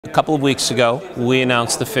A couple of weeks ago, we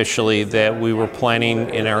announced officially that we were planning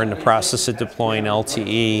and are in the process of deploying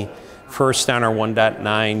LTE first on our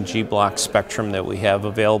 1.9 G block spectrum that we have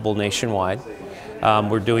available nationwide.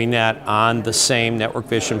 We're doing that on the same network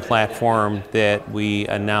vision platform that we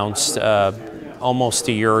announced almost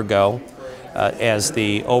a year ago as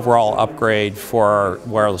the overall upgrade for our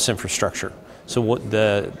wireless infrastructure. So what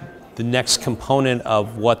the next component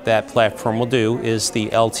of what that platform will do is the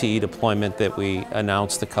LTE deployment that we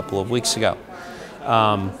announced a couple of weeks ago.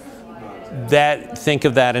 Think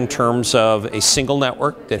of that in terms of a single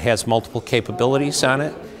network that has multiple capabilities on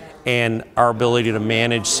it and our ability to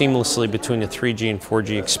manage seamlessly between the 3G and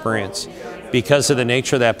 4G experience. Because of the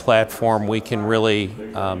nature of that platform, we can really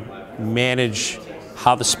manage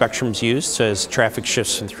how the spectrum's used, so as traffic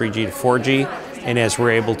shifts from 3G to 4G, and as we're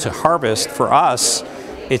able to harvest, for us,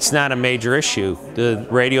 it's not a major issue. The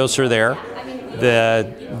radios are there, the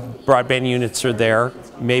broadband units are there,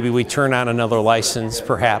 maybe we turn on another license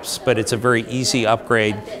perhaps, but it's a very easy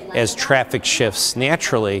upgrade as traffic shifts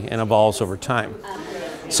naturally and evolves over time.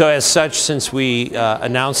 So as such, since we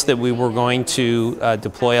announced that we were going to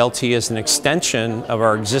deploy LTE as an extension of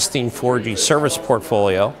our existing 4G service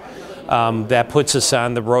portfolio, that puts us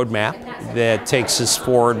on the roadmap that takes us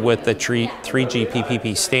forward with the 3G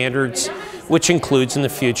PPP standards, which includes in the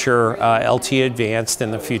future LTE Advanced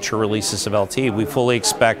and the future releases of LTE. We fully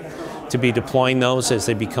expect to be deploying those as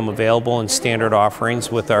they become available in standard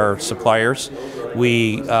offerings with our suppliers.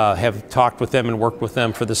 We have talked with them and worked with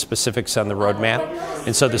them for the specifics on the roadmap.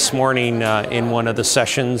 And so this morning in one of the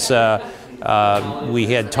sessions, we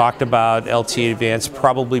had talked about LTE Advanced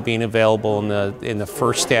probably being available in the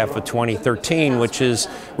first half of 2013, which is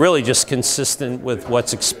really just consistent with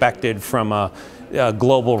what's expected from a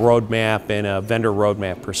global roadmap and a vendor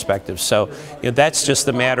roadmap perspective. So that's just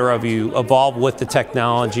a matter of you evolve with the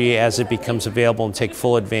technology as it becomes available and take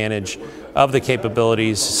full advantage of the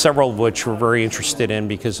capabilities, several of which we're very interested in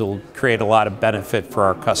because it will create a lot of benefit for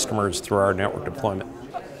our customers through our network deployment.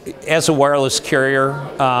 As a wireless carrier,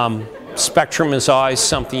 spectrum is always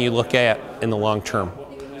something you look at in the long term.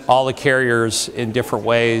 All the carriers in different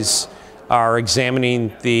ways are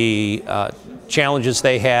examining the challenges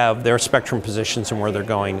they have, their spectrum positions and where they're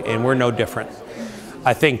going, and we're no different.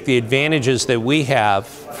 I think the advantages that we have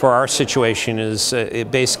for our situation is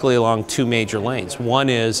basically along two major lanes. One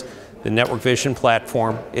is the network vision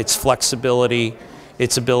platform, its flexibility,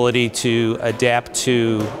 its ability to adapt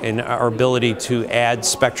to, and our ability to add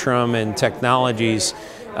spectrum and technologies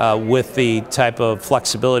with the type of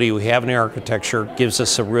flexibility we have in the architecture gives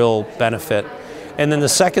us a real benefit. And then the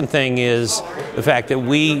second thing is the fact that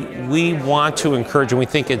we want to encourage, and we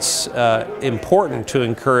think it's important to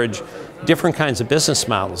encourage different kinds of business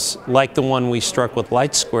models, like the one we struck with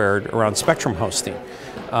LightSquared around spectrum hosting.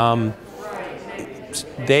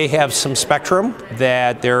 They have some spectrum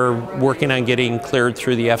that they're working on getting cleared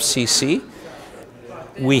through the FCC.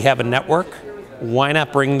 We have a network. Why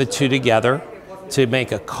not bring the two together to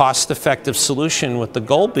make a cost-effective solution, with the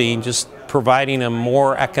goal being just providing a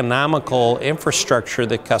more economical infrastructure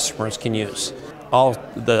that customers can use. All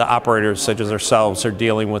the operators, such as ourselves, are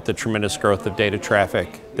dealing with the tremendous growth of data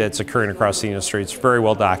traffic that's occurring across the industry. It's very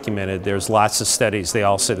well documented. There's lots of studies. They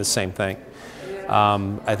all say the same thing.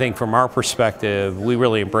 I think from our perspective, we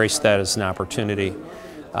really embrace that as an opportunity.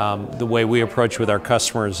 The way we approach with our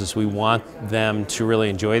customers is we want them to really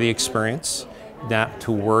enjoy the experience, not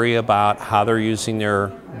to worry about how they're using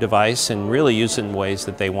their device, and really use it in ways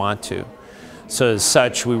that they want to. So as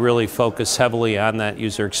such, we really focus heavily on that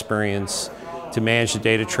user experience to manage the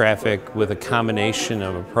data traffic with a combination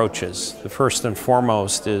of approaches. The first and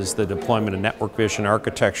foremost is the deployment of network vision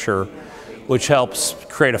architecture, which helps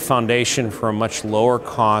create a foundation for a much lower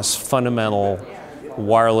cost, fundamental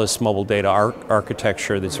wireless mobile data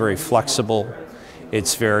architecture that's very flexible.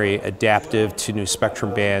 It's very adaptive to new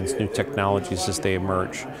spectrum bands, new technologies as they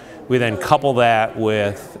emerge. We then couple that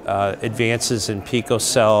with advances in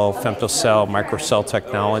picocell, femtocell, microcell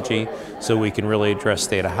technology, so we can really address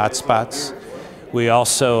data hotspots. We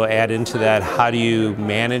also add into that, how do you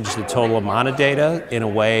manage the total amount of data in a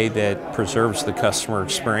way that preserves the customer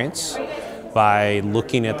experience by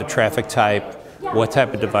looking at the traffic type, what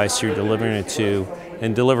type of device you're delivering it to,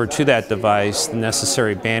 and deliver to that device the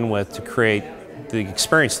necessary bandwidth to create the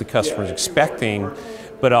experience the customer is expecting,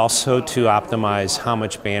 but also to optimize how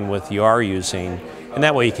much bandwidth you are using, and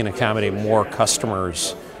that way you can accommodate more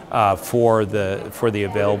customers for the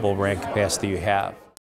available RAN capacity you have.